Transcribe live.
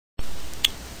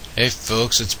Hey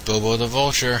folks, it's Bobo the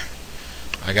Vulture.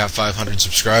 I got 500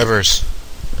 subscribers.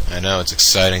 I know, it's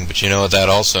exciting, but you know what that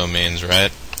also means,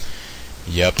 right?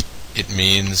 Yep, it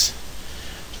means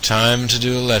time to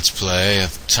do a Let's Play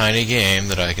of a tiny game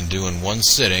that I can do in one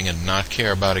sitting and not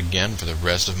care about again for the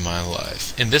rest of my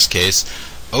life. In this case,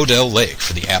 Odell Lake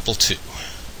for the Apple II.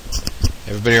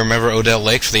 Everybody remember Odell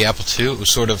Lake for the Apple II? It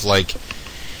was sort of like,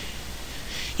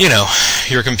 you know,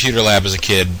 your computer lab as a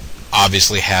kid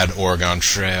obviously had Oregon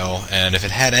Trail, and if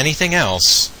it had anything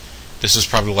else, this was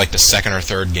probably like the second or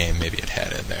third game maybe it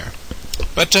had in there.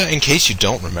 But in case you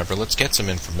don't remember, let's get some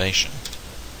information.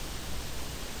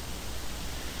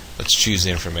 Let's choose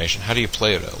the information. How do you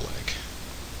play Odell Lake?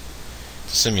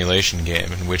 It's a simulation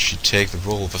game in which you take the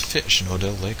role of a fish in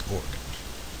Odell Lake, Oregon.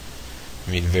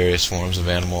 You meet various forms of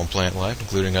animal and plant life,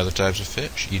 including other types of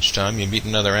fish. Each time you meet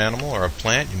another animal or a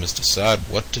plant, you must decide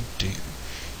what to do.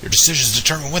 Your decisions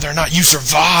determine whether or not you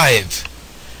survive!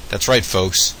 That's right,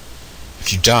 folks.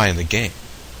 If you die in the game,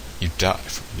 you die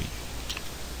for real.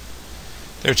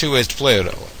 There are two ways to play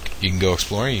Odell Lake. You can go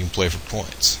exploring, you can play for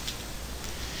points.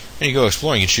 When you go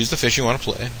exploring, you choose the fish you want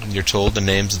to play, and you're told the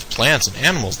names of the plants and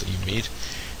animals that you meet,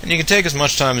 and you can take as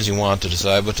much time as you want to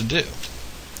decide what to do.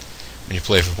 When you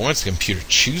play for points, the computer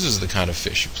chooses the kind of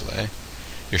fish you play.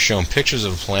 You're shown pictures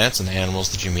of the plants and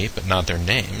animals that you meet, but not their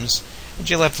names, and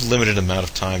you'll have a limited amount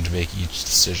of time to make each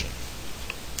decision.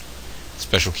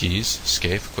 Special keys: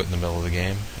 escape, quit in the middle of the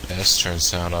game. S turns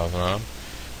sound off and on.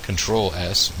 Control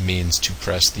S means to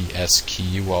press the S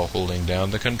key while holding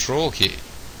down the control key.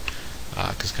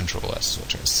 Because Control S is what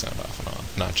turns the sound off and on,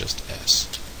 not just S.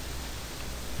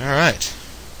 Alright.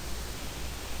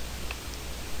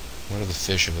 What are the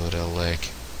fish of Odell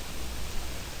Lake?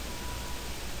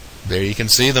 There you can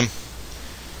see them.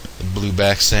 The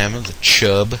blueback salmon, the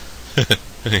chub. Look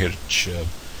at a chub.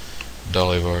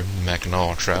 Dolly Varden, the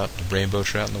Mackinaw trout, the rainbow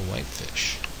trout, and the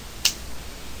whitefish.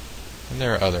 And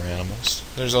there are other animals.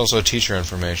 There's also teacher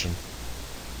information.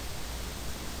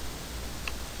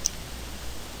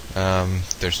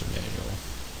 There's a manual.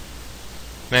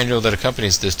 Manual that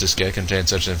accompanies this diskette contains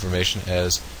such information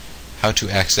as how to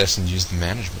access and use the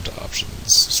management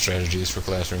options, strategies for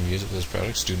classroom use of this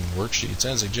product, student worksheets,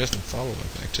 and suggested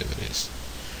follow-up activities.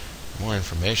 For more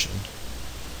information,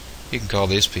 you can call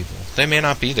these people. They may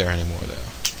not be there anymore,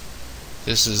 though.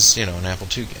 This is, you know, an Apple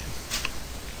II game.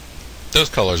 Those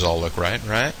colors all look right?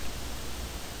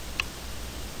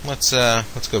 Let's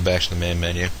go back to the main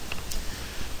menu.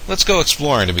 Let's go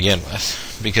exploring to begin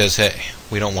with, because, hey,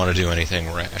 we don't want to do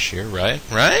anything rash here, right?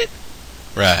 Right.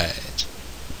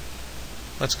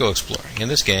 Let's go exploring. In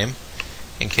this game,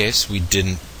 in case we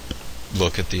didn't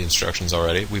look at the instructions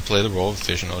already, we play the role of a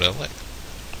fish in Odell Lake.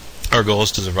 Our goal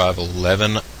is to survive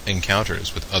 11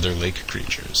 encounters with other lake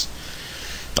creatures.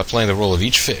 By playing the role of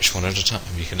each fish one at a time,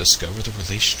 you can discover the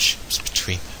relationships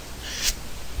between them.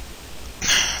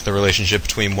 The relationship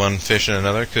between one fish and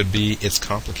another could be, it's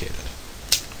complicated.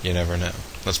 You never know.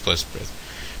 Let's play some bridge.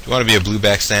 Do you want to be a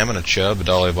blueback salmon, a chub, a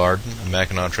Dolly Varden, a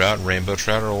Mackinaw trout, a rainbow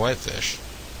trout, or a whitefish?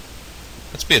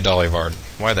 Let's be a Dolly Varden.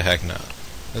 Why the heck not?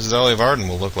 This Dolly Varden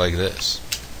will look like this.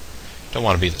 Don't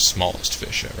want to be the smallest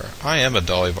fish ever. I am a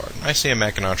Dolly Varden. I see a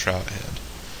Mackinaw trout ahead.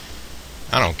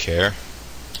 I don't care.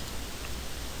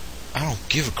 I don't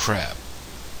give a crap.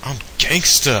 I'm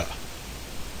gangsta.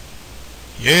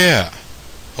 Yeah.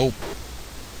 Oh.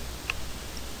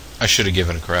 I should have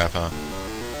given a crap, huh?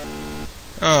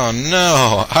 Oh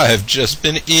no, I've just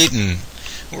been eaten.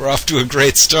 We're off to a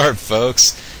great start,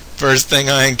 folks. First thing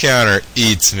I encounter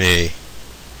eats me.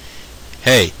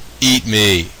 Hey, eat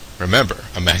me. Remember,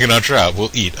 a Mackinaw trout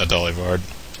will eat a Dolly Varden.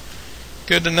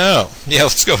 Good to know. Yeah,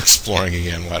 let's go exploring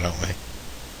again, why don't we?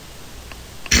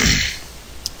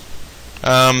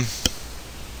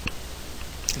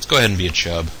 Let's go ahead and be a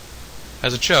chub.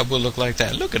 As a chub, we'll look like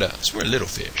that. Look at us, we're a little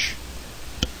fish.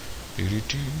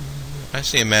 Doo-doo-doo. I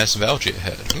see a massive algae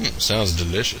ahead. Sounds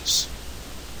delicious.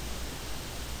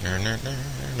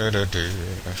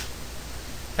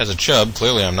 As a chub,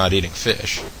 clearly I'm not eating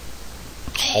fish.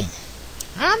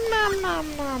 Nom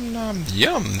nom nom nom.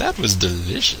 Yum, that was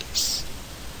delicious.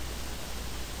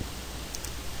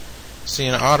 See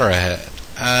an otter ahead.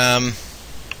 How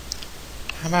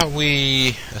about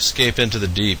we escape into the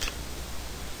deep?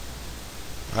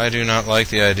 I do not like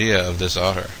the idea of this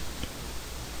otter.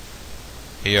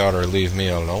 He ought to leave me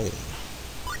alone.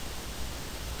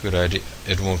 Good idea.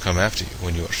 It won't come after you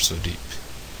when you are so deep.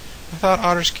 I thought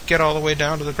otters could get all the way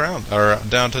down to the ground, or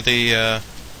down to the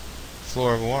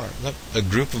floor of water. Look, a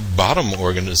group of bottom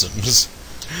organisms.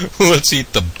 Let's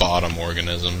eat the bottom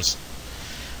organisms.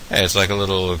 Hey, it's like a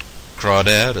little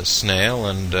crawdad, a snail,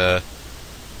 and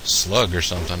slug or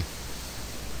something.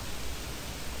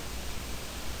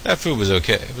 That food was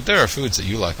okay, but there are foods that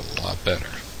you like a lot better.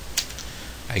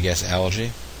 I guess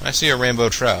algae. I see a rainbow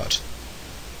trout.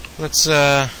 Let's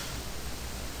go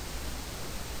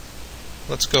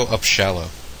up shallow.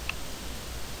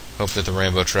 Hope that the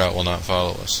rainbow trout will not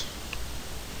follow us.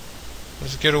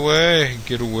 Let's get away!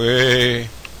 Get away!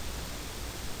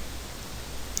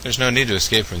 There's no need to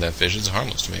escape from that fish. It's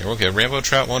harmless to me. Okay, rainbow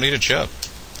trout won't eat a chub.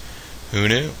 Who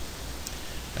knew?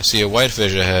 I see a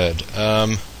whitefish ahead.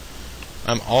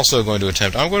 I'm also going to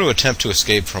attempt... I'm going to attempt to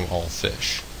escape from all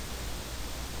fish.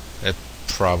 It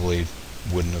probably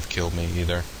wouldn't have killed me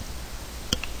either.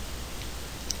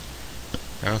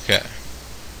 Okay.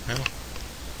 Well,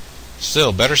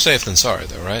 still, better safe than sorry,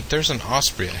 though, right? There's an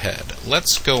osprey ahead.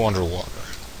 Let's go underwater.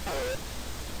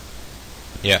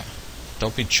 Yeah.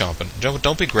 Don't be chomping.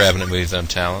 Don't be grabbing it with them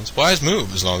talons. Wise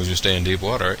move, as long as you stay in deep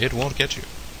water. It won't get you.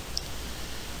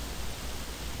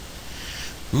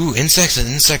 Ooh, insects and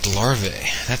insect larvae.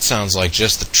 That sounds like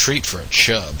just the treat for a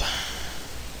chub.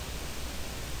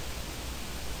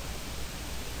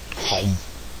 Oh.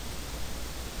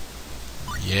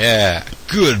 Yeah,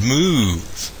 good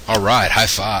move. Alright, high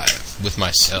five with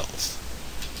myself.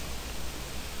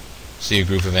 See a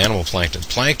group of animal plankton.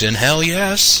 Plankton, hell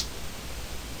yes!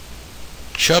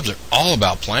 Chubs are all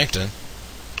about plankton.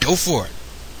 Go for it.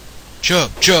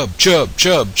 Chub, chub, chub,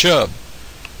 chub, chub.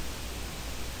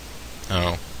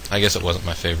 Oh, I guess it wasn't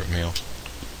my favorite meal.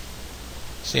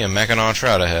 See a Mackinaw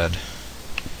trout ahead.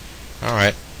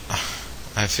 Alright.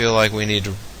 I feel like we need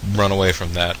to run away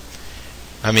from that.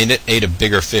 I mean, it ate a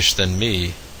bigger fish than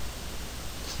me.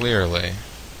 Clearly.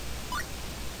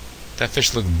 That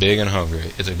fish looked big and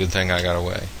hungry. It's a good thing I got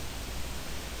away.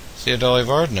 See a Dolly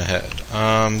Varden ahead.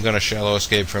 I'm gonna shallow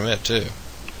escape from it, too.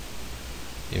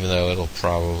 Even though it'll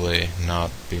probably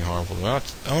not be harmful.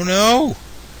 Oh no!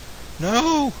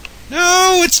 No!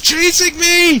 No! It's chasing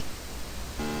me!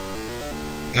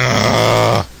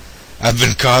 I've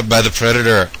been caught by the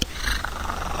predator.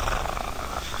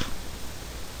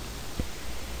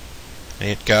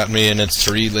 It got me in its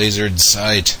three-lasered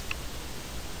sight.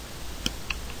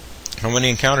 How many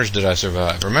encounters did I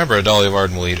survive? Remember, a Dolly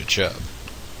Varden will eat a chub.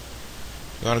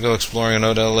 You want to go exploring an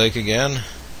Odell Lake again?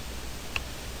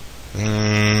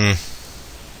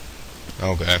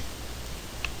 Okay.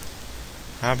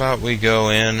 How about we go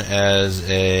in as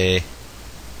a...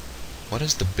 What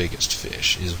is the biggest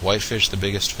fish? Is whitefish the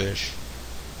biggest fish?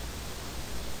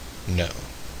 No.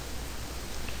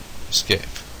 Escape.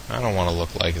 I don't want to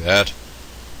look like that.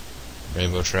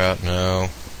 Rainbow trout, no.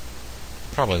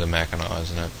 Probably the Mackinaw,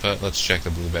 isn't it? But let's check the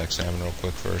blueback salmon real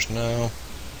quick first. No.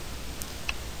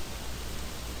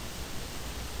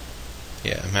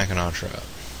 Yeah, Mackinaw trout.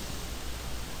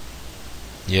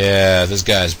 Yeah, this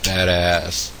guy's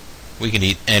badass. We can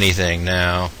eat anything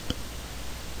now.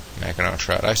 Mackinaw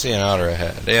trout. I see an otter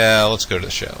ahead. Yeah, let's go to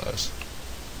the shallows.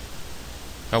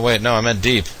 Oh wait, no, I meant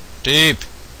deep. Deep!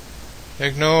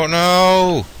 Ignore,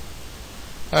 no!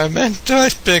 I meant I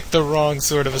picked the wrong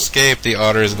sort of escape. The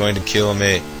otter is going to kill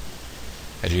me.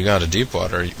 Had you gone to deep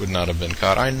water, you would not have been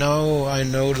caught. I know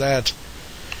that.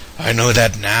 I know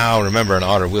that now. Remember, an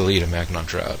otter will eat a Mackinaw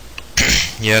trout.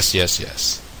 Yes, yes,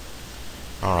 yes.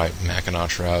 Alright, Mackinaw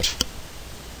trout.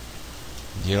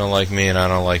 You don't like me and I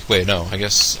don't like... Wait, no, I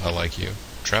guess I like you.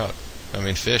 Trout. I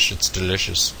mean, fish, it's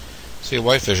delicious. See a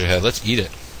whitefish ahead. Let's eat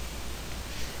it.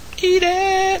 Eat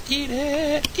it, eat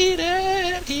it, eat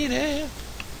it, eat it.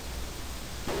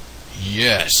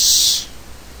 Yes.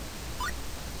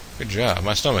 Good job.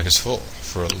 My stomach is full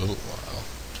for a little while.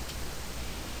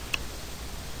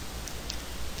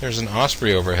 There's an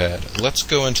osprey overhead. Let's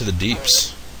go into the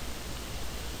deeps.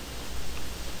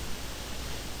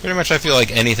 Pretty much I feel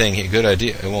like anything, a good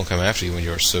idea, it won't come after you when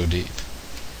you're so deep.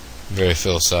 Very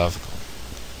philosophical.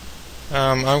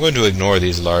 I'm going to ignore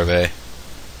these larvae.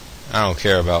 I don't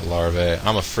care about larvae.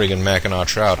 I'm a friggin' Mackinaw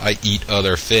trout. I eat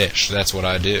other fish. That's what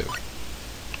I do.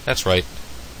 That's right.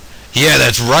 Yeah,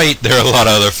 that's right. There are a lot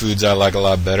of other foods I like a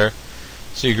lot better.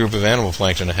 See a group of animal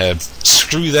plankton ahead.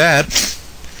 Screw that.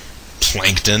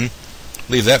 Plankton.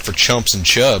 Leave that for chumps and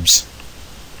chubs.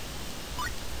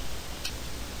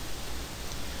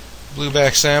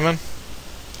 Blueback salmon.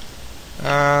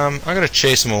 I'm gonna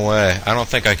chase him away. I don't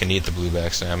think I can eat the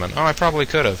blueback salmon. Oh, I probably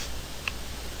could have.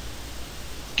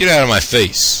 Get out of my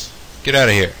face. Get out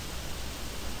of here.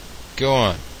 Go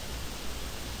on.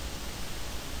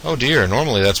 Oh dear,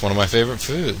 normally that's one of my favorite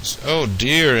foods. Oh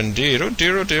dear indeed. Oh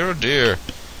dear, oh dear, oh dear.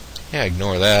 Yeah,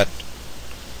 ignore that.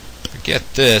 Forget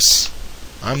this.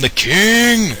 I'm the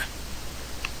king!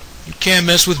 You can't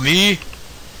mess with me.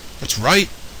 That's right.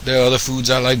 There are other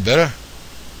foods I like better.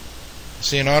 I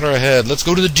see an otter ahead. Let's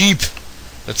go to the deep.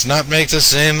 Let's not make the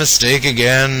same mistake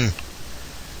again.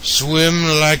 Swim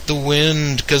like the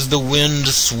wind, 'cause the wind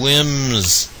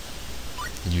swims.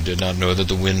 You did not know that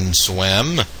the wind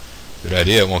swam? Good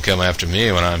idea, it won't come after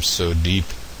me when I'm so deep.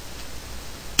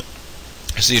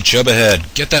 I see a chub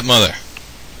ahead. Get that mother.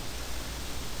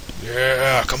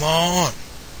 Yeah, come on.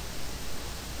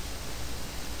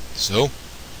 So?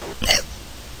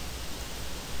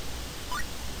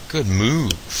 Good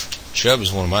move. Chub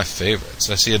is one of my favorites.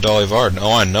 I see a Dolly Varden.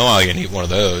 Oh, I know I can eat one of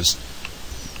those.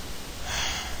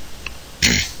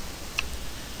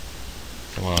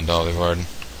 Come on, Dolly Varden.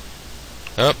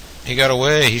 Oh, he got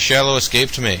away. He shallow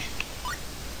escaped me.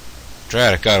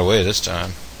 Drat, it got away this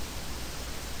time.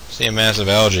 See a massive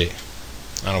algae.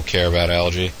 I don't care about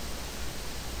algae.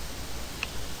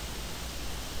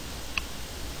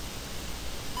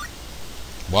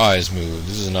 Wise move.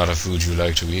 This is not a food you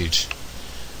like to eat.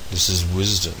 This is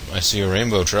wisdom. I see a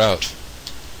rainbow trout.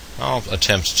 I'll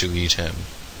attempt to eat him.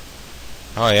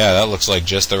 Oh yeah, that looks like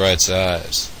just the right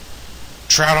size.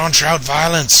 Trout on trout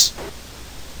violence!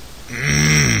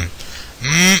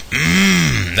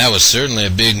 That was certainly a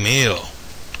big meal.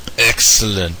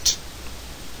 Excellent.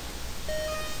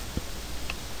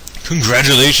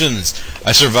 Congratulations!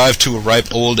 I survived to a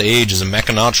ripe old age as a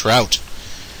Mackinaw trout.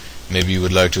 Maybe you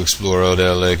would like to explore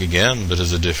Odell Lake again, but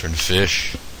as a different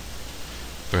fish.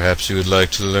 Perhaps you would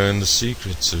like to learn the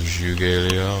secrets of Juge.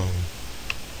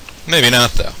 Maybe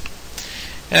not, though.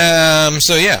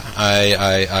 So yeah,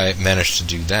 I managed to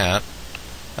do that.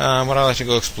 Would I like to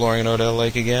go exploring in Odell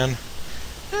Lake again?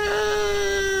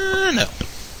 No.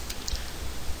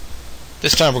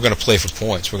 This time we're going to play for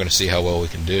points. We're going to see how well we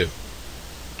can do.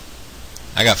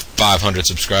 I got 500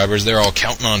 subscribers. They're all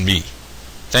counting on me.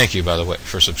 Thank you, by the way,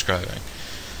 for subscribing.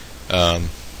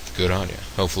 Good on you.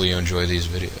 Hopefully you enjoy these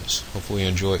videos. Hopefully you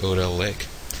enjoy Odell Lake.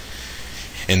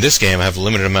 In this game, I have a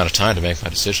limited amount of time to make my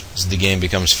decisions. The game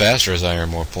becomes faster as I earn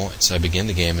more points. I begin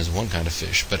the game as one kind of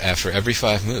fish, but after every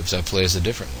 5 moves, I play as a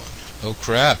different one. Oh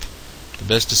crap. The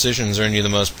best decisions earn you the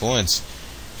most points.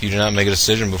 If you do not make a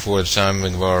decision before the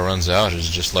timing bar runs out, it is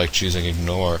just like choosing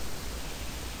ignore.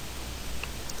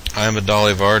 I am a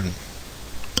Dolly Varden.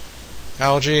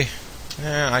 Algae?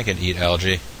 I can eat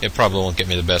algae. It probably won't get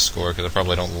me the best score because I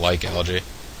probably don't like algae.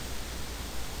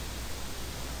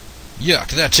 Yuck,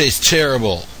 that tastes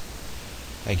terrible.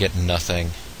 I get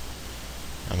nothing.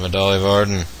 I'm a Dolly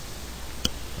Varden.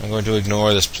 I'm going to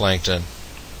ignore this plankton.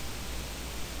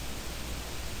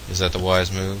 Is that the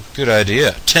wise move? Good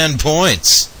idea. 10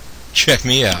 points! Check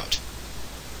me out.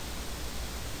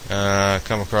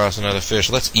 Come across another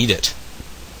fish. Let's eat it.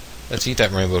 Let's eat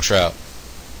that rainbow trout.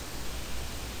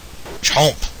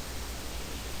 Chomp!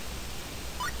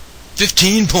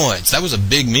 15 points! That was a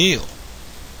big meal.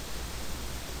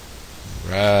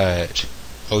 Right.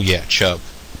 Oh yeah, chub.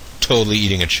 Totally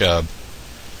eating a chub.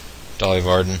 Dolly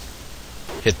Varden.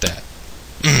 Hit that.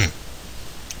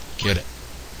 Get it.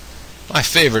 My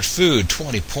favorite food,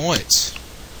 20 points.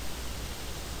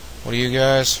 What are you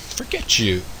guys? Forget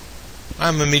you.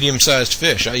 I'm a medium-sized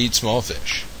fish. I eat small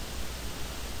fish.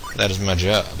 That is my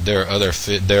job. There are other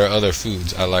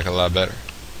foods I like a lot better.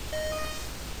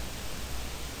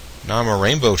 Now I'm a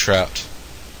rainbow trout.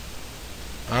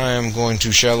 I am going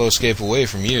to shallow escape away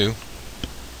from you.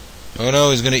 Oh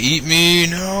no, he's going to eat me.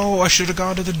 No, I should have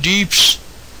gone to the deeps.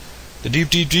 The deep,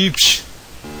 deep, deeps.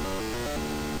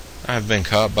 I've been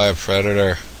caught by a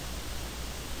predator.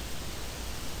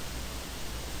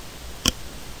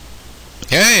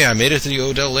 Hey, I made it to the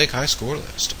Odell Lake high score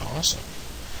list. Awesome.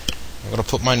 I'm going to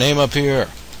put my name up here.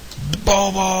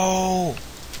 Bobo!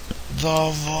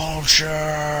 The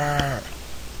Vulture!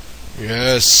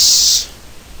 Yes.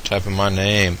 Type in my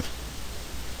name.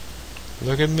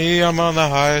 Look at me, I'm on the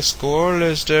high score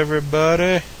list,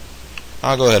 everybody.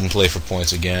 I'll go ahead and play for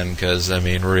points again, because, I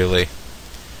mean, really.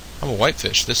 I'm a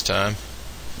whitefish this time.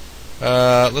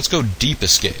 Let's go deep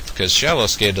escape, because shallow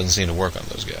escape doesn't seem to work on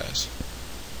those guys.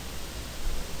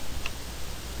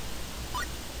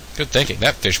 Good thinking.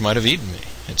 That fish might have eaten me.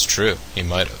 It's true. He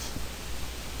might have.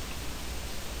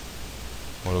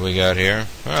 What do we got here?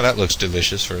 Oh, that looks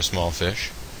delicious for a small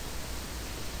fish.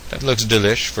 That looks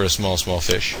delish for a small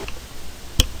fish.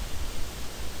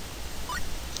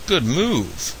 Good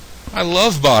move. I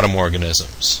love bottom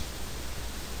organisms.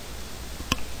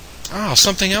 Oh,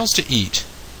 something else to eat.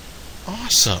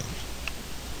 Awesome.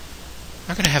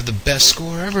 I'm going to have the best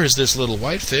score ever as this little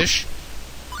whitefish.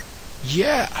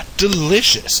 Yeah,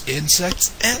 delicious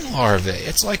insects and larvae.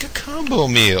 It's like a combo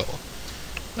meal.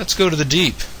 Let's go to the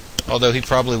deep. Although he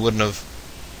probably wouldn't have.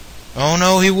 Oh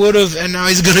no, he would have, and now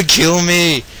he's gonna kill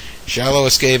me. Shallow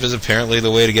escape is apparently the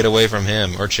way to get away from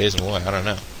him, or chase him away. I don't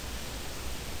know.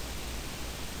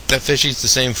 That fish eats the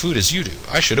same food as you do.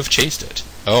 I should have chased it.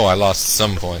 Oh, I lost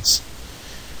some points.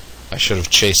 I should have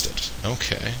chased it.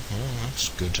 Okay, well, that's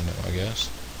good to know, I guess.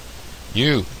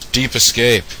 You, deep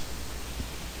escape.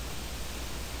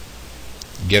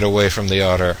 Get away from the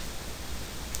otter.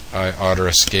 I otter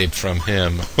escaped from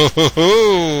him. Ho ho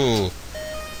ho!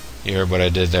 You heard what I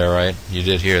did there, right? You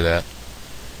did hear that.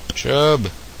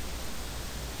 Chub!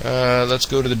 Let's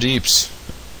go to the deeps.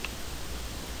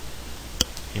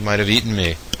 He might have eaten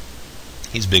me.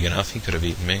 He's big enough, he could have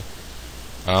eaten me.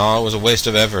 Oh, it was a waste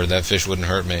of effort. That fish wouldn't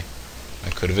hurt me. I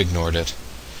could have ignored it.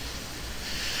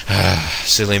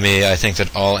 Silly me, I think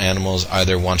that all animals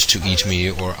either want to eat me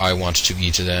or I want to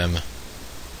eat them.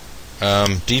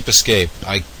 Deep escape.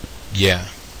 Yeah.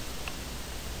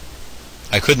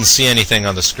 I couldn't see anything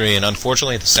on the screen.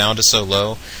 Unfortunately, the sound is so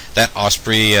low. That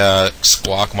osprey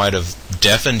squawk might have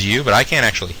deafened you, but I can't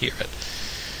actually hear it.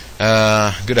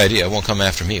 Good idea. It won't come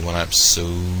after me when I'm so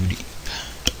deep.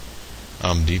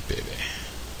 I'm deep, baby.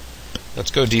 Let's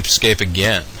go deep escape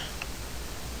again.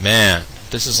 Man,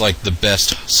 this is like the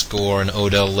best score in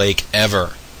Odell Lake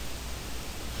ever.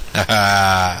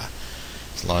 Haha.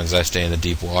 As long as I stay in the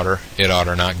deep water, it ought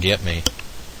to not get me.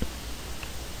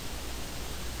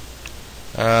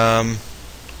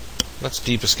 Let's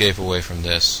deep escape away from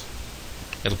this.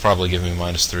 It'll probably give me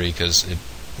 -3 because it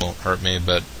won't hurt me,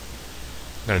 but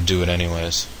I'm gonna do it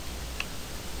anyways.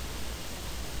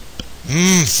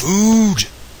 Food!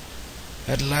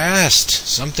 At last!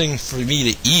 Something for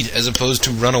me to eat as opposed to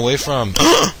run away from.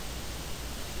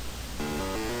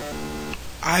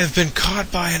 I've been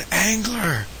caught by an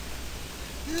angler!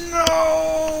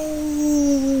 No!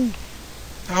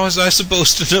 How was I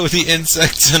supposed to know the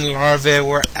insects and larvae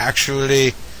were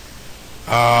actually...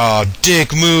 Oh,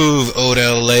 dick move,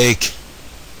 Odell Lake.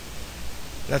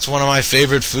 That's one of my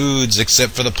favorite foods,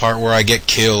 except for the part where I get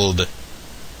killed.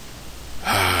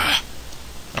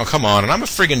 Oh, come on, and I'm a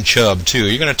friggin' chub, too.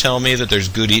 You're gonna tell me that there's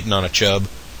good eating on a chub?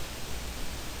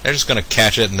 They're just gonna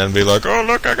catch it and then be like, oh,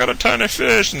 look, I got a tiny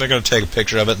fish, and they're gonna take a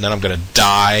picture of it, and then I'm gonna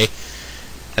die.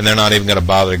 And they're not even gonna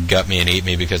bother to gut me and eat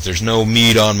me because there's no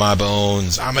meat on my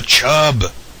bones. I'm a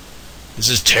chub. This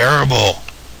is terrible.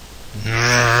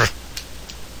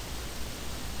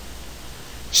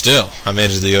 Still, I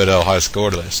made it to the Odell high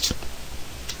score list.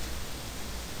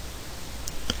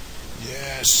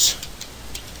 Yes.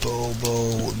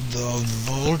 Bobo the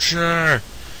vulture.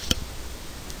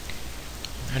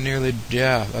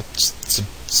 That's a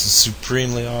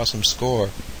supremely awesome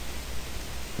score.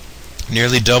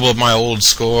 Nearly doubled my old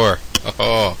score.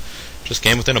 Oh, just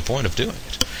came within a point of doing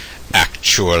it.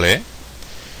 Actually.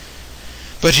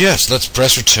 But yes, let's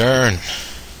press return.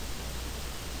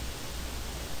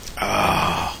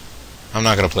 I'm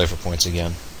not going to play for points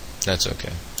again. That's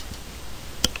okay.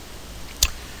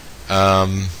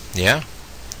 Yeah.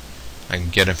 I can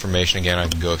get information again, I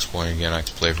can go exploring again, I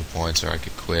can play for points, or I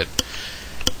could quit.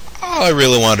 All I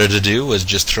really wanted to do was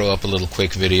just throw up a little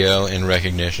quick video in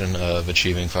recognition of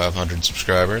achieving 500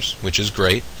 subscribers, which is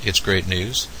great. It's great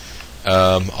news.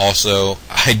 Also,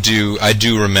 I do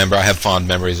remember, I have fond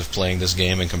memories of playing this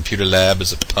game in computer lab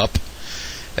as a pup,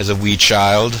 as a wee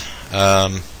child.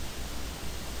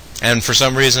 And for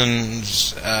some reason,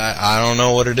 I don't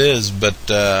know what it is, but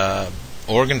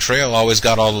Oregon Trail always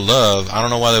got all the love. I don't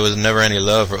know why there was never any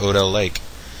love for Odell Lake.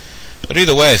 But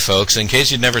either way, folks, in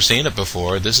case you'd never seen it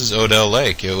before, this is Odell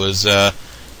Lake. It was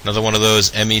another one of those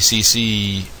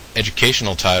MECC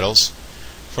educational titles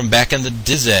from back in the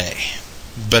Dizzy.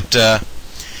 But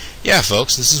yeah,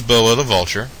 folks, this is Bobo the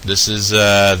Vulture. This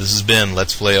has been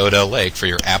Let's Play Odell Lake for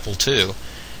your Apple II.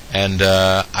 And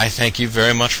I thank you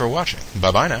very much for watching.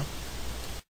 Bye-bye now.